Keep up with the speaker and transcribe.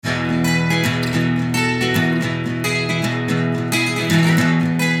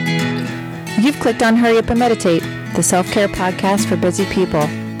clicked on Hurry Up and Meditate, the self-care podcast for busy people.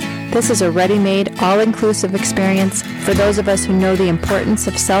 This is a ready-made, all-inclusive experience for those of us who know the importance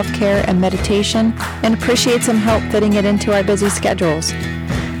of self-care and meditation and appreciate some help fitting it into our busy schedules.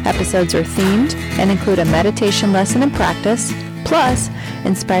 Episodes are themed and include a meditation lesson and practice, plus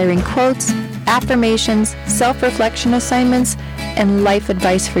inspiring quotes, affirmations, self-reflection assignments, and life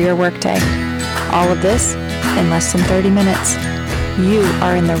advice for your workday. All of this in less than 30 minutes. You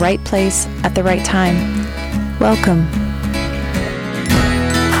are in the right place at the right time. Welcome.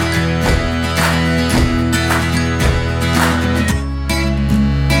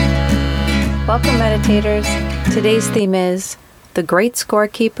 Welcome, meditators. Today's theme is the Great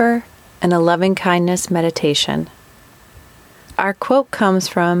Scorekeeper and a Loving-Kindness Meditation. Our quote comes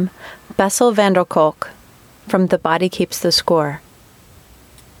from Bessel van Kolk from The Body Keeps the Score.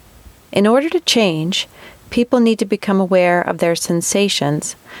 In order to change, people need to become aware of their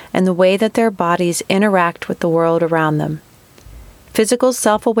sensations and the way that their bodies interact with the world around them. Physical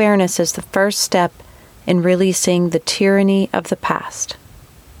self-awareness is the first step in releasing the tyranny of the past.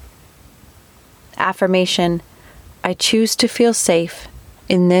 Affirmation: I choose to feel safe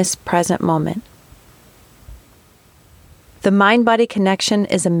in this present moment. The mind-body connection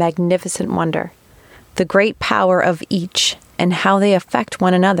is a magnificent wonder. The great power of each and how they affect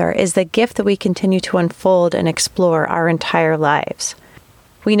one another is the gift that we continue to unfold and explore our entire lives.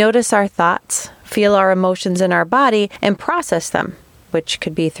 We notice our thoughts, feel our emotions in our body, and process them, which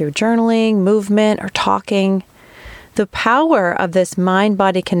could be through journaling, movement, or talking. The power of this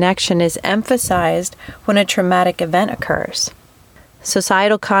mind-body connection is emphasized when a traumatic event occurs.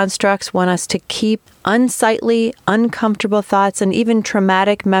 Societal constructs want us to keep unsightly, uncomfortable thoughts and even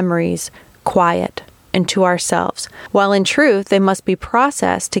traumatic memories quiet and to ourselves, while in truth they must be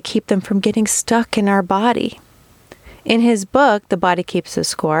processed to keep them from getting stuck in our body. In his book, The Body Keeps the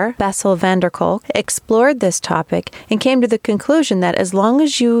Score, Bessel van Kolk explored this topic and came to the conclusion that as long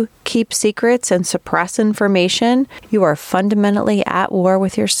as you keep secrets and suppress information, you are fundamentally at war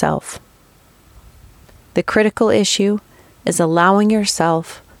with yourself. The critical issue is allowing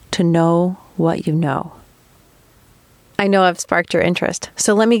yourself to know what you know. I know I've sparked your interest,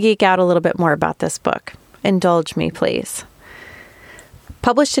 so let me geek out a little bit more about this book. Indulge me, please.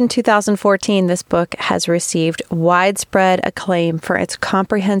 Published in 2014, this book has received widespread acclaim for its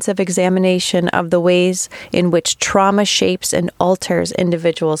comprehensive examination of the ways in which trauma shapes and alters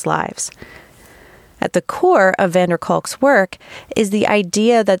individuals' lives. At the core of van Kolk's work is the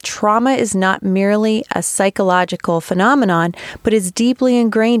idea that trauma is not merely a psychological phenomenon, but is deeply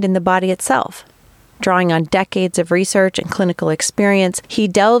ingrained in the body itself. Drawing on decades of research and clinical experience, he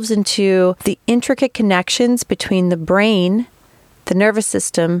delves into the intricate connections between the brain, the nervous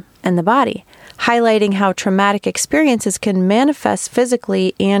system, and the body, highlighting how traumatic experiences can manifest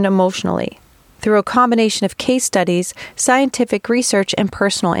physically and emotionally. Through a combination of case studies, scientific research, and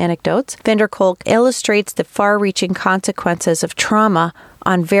personal anecdotes, van Kolk illustrates the far-reaching consequences of trauma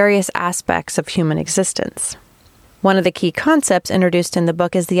on various aspects of human existence. One of the key concepts introduced in the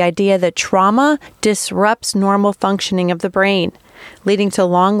book is the idea that trauma disrupts normal functioning of the brain, leading to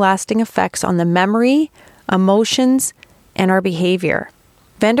long-lasting effects on the memory, emotions, and our behavior.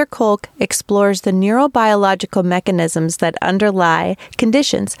 Van Kolk explores the neurobiological mechanisms that underlie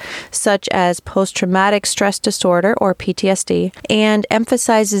conditions such as post-traumatic stress disorder or PTSD and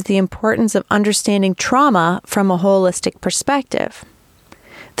emphasizes the importance of understanding trauma from a holistic perspective.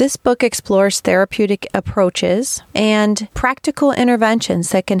 This book explores therapeutic approaches and practical interventions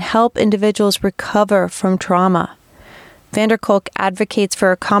that can help individuals recover from trauma. Van Kolk advocates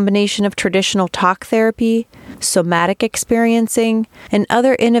for a combination of traditional talk therapy, somatic experiencing, and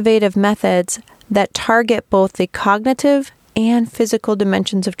other innovative methods that target both the cognitive and physical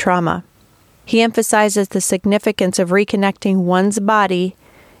dimensions of trauma. He emphasizes the significance of reconnecting one's body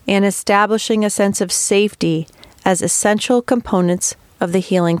and establishing a sense of safety as essential components of the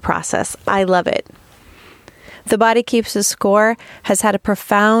healing process. I love it. The Body Keeps the Score has had a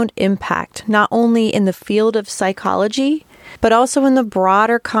profound impact, not only in the field of psychology, but also in the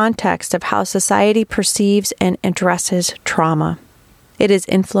broader context of how society perceives and addresses trauma. It has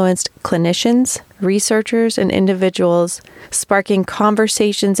influenced clinicians, researchers, and individuals, sparking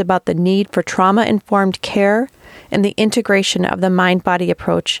conversations about the need for trauma-informed care and the integration of the mind-body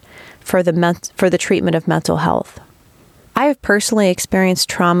approach for the treatment of mental health. I have personally experienced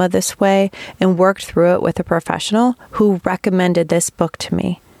trauma this way and worked through it with a professional who recommended this book to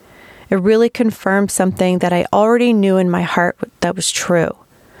me. It really confirmed something that I already knew in my heart that was true,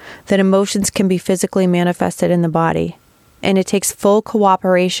 that emotions can be physically manifested in the body, and it takes full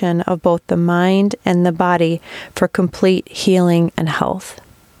cooperation of both the mind and the body for complete healing and health.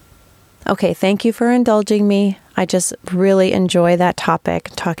 Okay, thank you for indulging me. I just really enjoy that topic,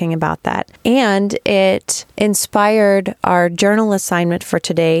 talking about that. And it inspired our journal assignment for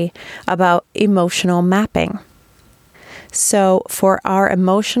today about emotional mapping. So for our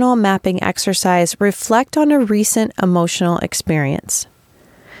emotional mapping exercise, reflect on a recent emotional experience.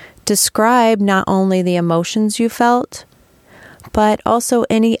 Describe not only the emotions you felt, but also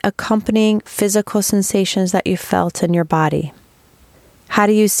any accompanying physical sensations that you felt in your body. How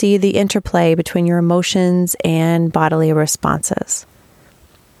do you see the interplay between your emotions and bodily responses?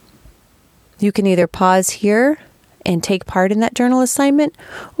 You can either pause here and take part in that journal assignment,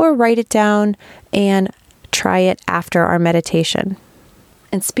 or write it down and try it after our meditation.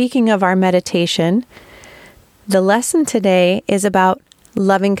 And speaking of our meditation, the lesson today is about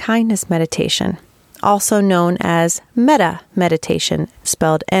Loving-Kindness Meditation, also known as metta meditation,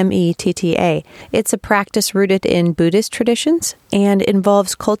 spelled M-E-T-T-A. It's a practice rooted in Buddhist traditions and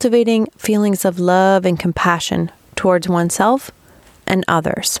involves cultivating feelings of love and compassion towards oneself and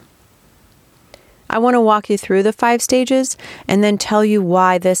others. I want to walk you through the 5 stages and then tell you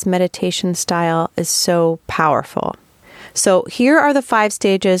why this meditation style is so powerful. So here are the 5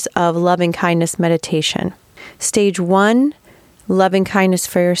 stages of loving-kindness meditation. Stage 1, loving kindness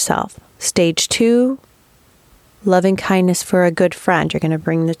for yourself. Stage 2, loving kindness for a good friend. You're going to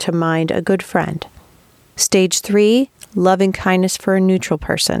bring to mind a good friend. Stage 3, loving kindness for a neutral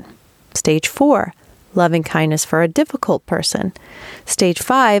person. Stage 4, loving kindness for a difficult person. Stage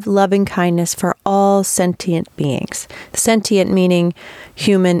 5, loving kindness for all sentient beings. Sentient meaning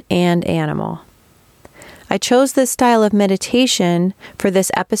human and animal. I chose this style of meditation for this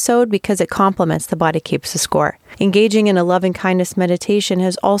episode because it complements the Body Keeps the Score. Engaging in a loving-kindness meditation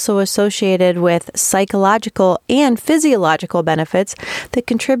is also associated with psychological and physiological benefits that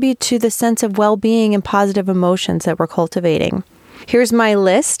contribute to the sense of well-being and positive emotions that we're cultivating. Here's my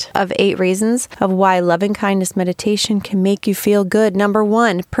list of 8 reasons of why loving-kindness meditation can make you feel good. Number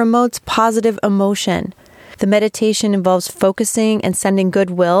 1, promotes positive emotion. The meditation involves focusing and sending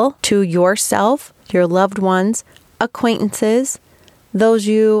goodwill to yourself, your loved ones, acquaintances, those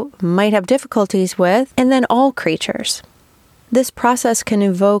you might have difficulties with, and then all creatures. This process can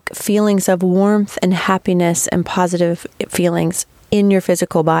evoke feelings of warmth and happiness and positive feelings in your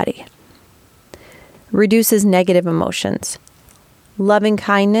physical body. Reduces negative emotions.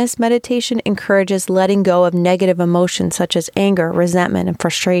 Loving-kindness meditation encourages letting go of negative emotions such as anger, resentment, and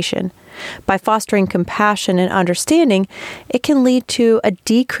frustration. By fostering compassion and understanding, it can lead to a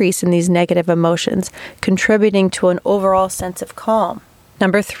decrease in these negative emotions, contributing to an overall sense of calm.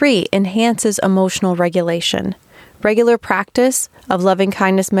 Number 3, enhances emotional regulation. Regular practice of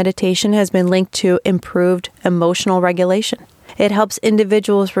loving-kindness meditation has been linked to improved emotional regulation. It helps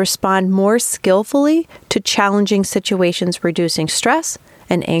individuals respond more skillfully to challenging situations, reducing stress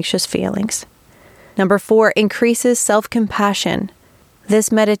and anxious feelings. Number 4, increases self-compassion.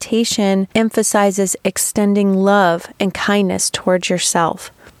 This meditation emphasizes extending love and kindness towards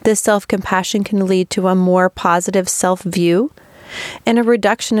yourself. This self-compassion can lead to a more positive self-view and a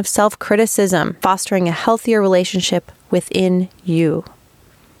reduction of self-criticism, fostering a healthier relationship within you.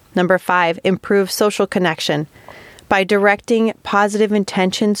 Number 5, improves social connection. By directing positive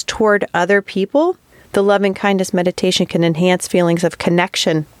intentions toward other people, the loving-kindness meditation can enhance feelings of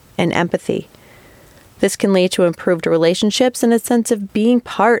connection and empathy. This can lead to improved relationships and a sense of being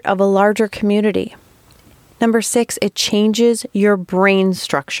part of a larger community. Number 6, it changes your brain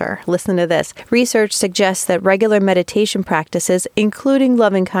structure. Listen to this. Research suggests that regular meditation practices, including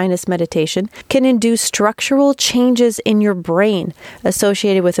loving-kindness meditation, can induce structural changes in your brain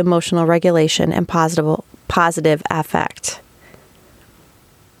associated with emotional regulation and positive affect.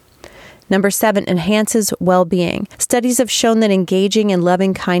 Number 7, enhances well-being. Studies have shown that engaging in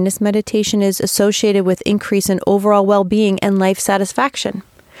loving-kindness meditation is associated with increase in overall well-being and life satisfaction.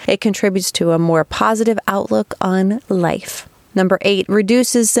 It contributes to a more positive outlook on life. Number 8,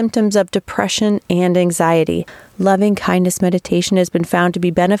 reduces symptoms of depression and anxiety. Loving-kindness meditation has been found to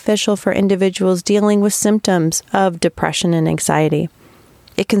be beneficial for individuals dealing with symptoms of depression and anxiety.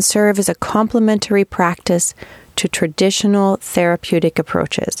 It can serve as a complementary practice to traditional therapeutic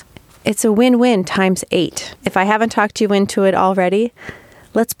approaches. It's a win-win times 8. If I haven't talked you into it already,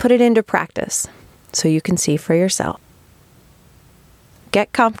 let's put it into practice so you can see for yourself.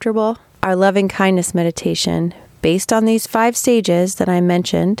 Get comfortable. Our loving-kindness meditation, based on these 5 stages that I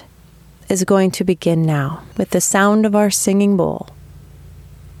mentioned, is going to begin now with the sound of our singing bowl.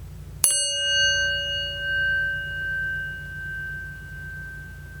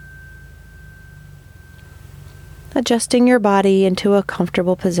 Adjusting your body into a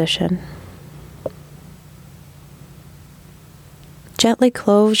comfortable position. Gently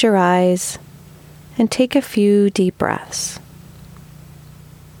close your eyes and take a few deep breaths.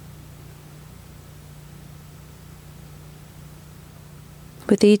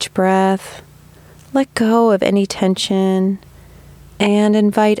 With each breath, let go of any tension and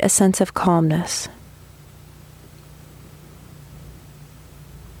invite a sense of calmness.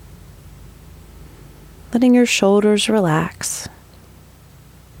 Letting your shoulders relax.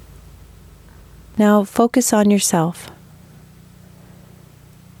 Now focus on yourself.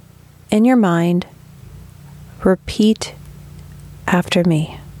 In your mind, repeat after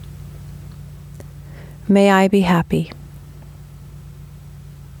me. May I be happy.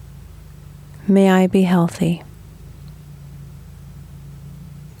 May I be healthy.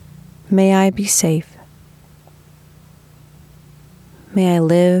 May I be safe. May I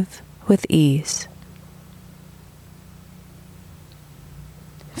live with ease.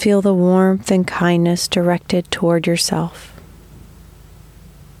 Feel the warmth and kindness directed toward yourself.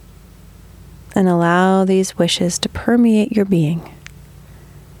 And allow these wishes to permeate your being.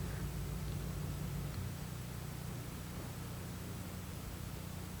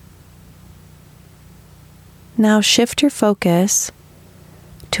 Now shift your focus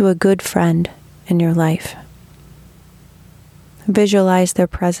to a good friend in your life. Visualize their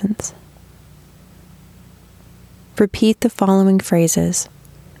presence. Repeat the following phrases.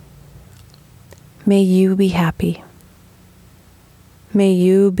 May you be happy. May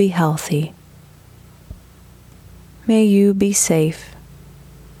you be healthy. May you be safe.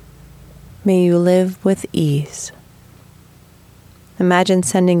 May you live with ease. Imagine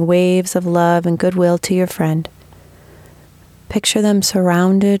sending waves of love and goodwill to your friend. Picture them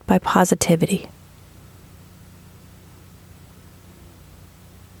surrounded by positivity.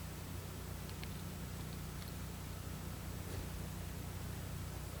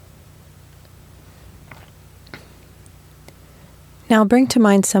 Now bring to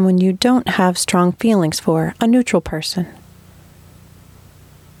mind someone you don't have strong feelings for, a neutral person.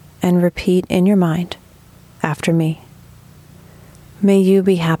 And repeat in your mind after me. May you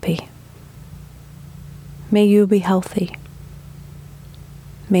be happy. May you be healthy.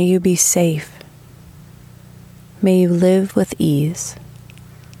 May you be safe. May you live with ease.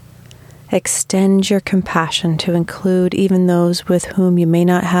 Extend your compassion to include even those with whom you may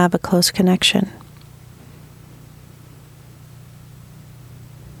not have a close connection.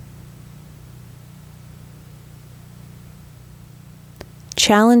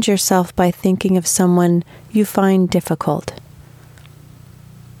 Challenge yourself by thinking of someone you find difficult.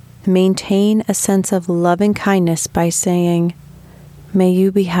 Maintain a sense of loving kindness by saying, may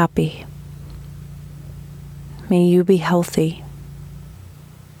you be happy. May you be healthy.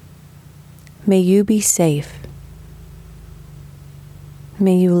 May you be safe.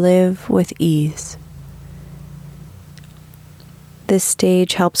 May you live with ease. This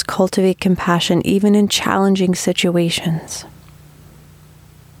stage helps cultivate compassion even in challenging situations.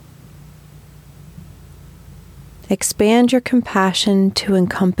 Expand your compassion to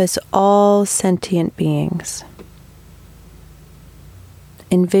encompass all sentient beings.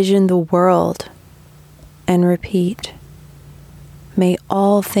 Envision the world and repeat, may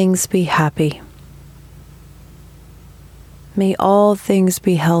all things be happy. May all things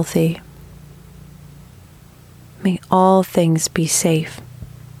be healthy. May all things be safe.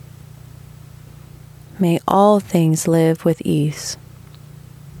 May all things live with ease.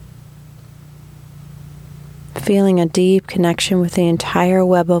 Feeling a deep connection with the entire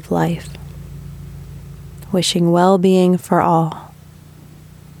web of life. Wishing well-being for all.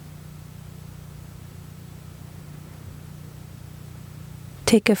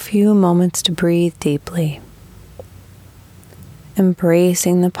 Take a few moments to breathe deeply.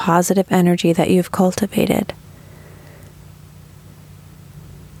 Embracing the positive energy that you've cultivated.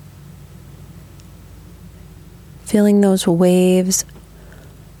 Feeling those waves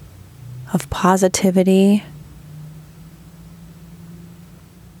of positivity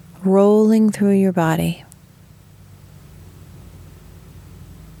rolling through your body.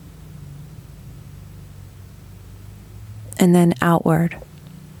 And then outward.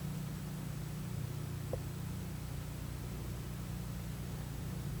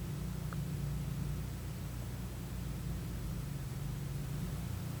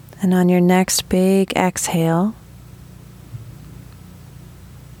 And on your next big exhale,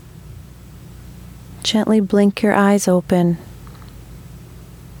 gently blink your eyes open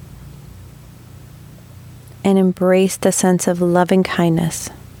and embrace the sense of loving kindness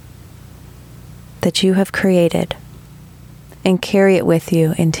that you have created and carry it with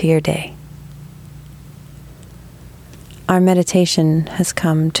you into your day. Our meditation has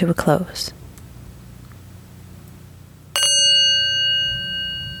come to a close.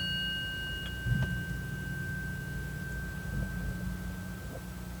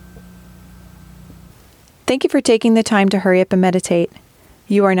 Thank you for taking the time to hurry up and meditate.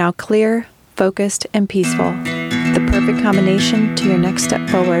 You are now clear, focused, and peaceful. The perfect combination to your next step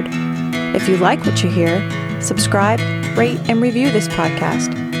forward. If you like what you hear, subscribe, rate, and review this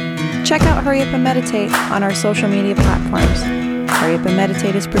podcast. Check out Hurry Up and Meditate on our social media platforms. Hurry Up and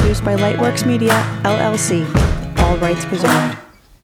Meditate is produced by Lightworks Media, LLC. All rights reserved.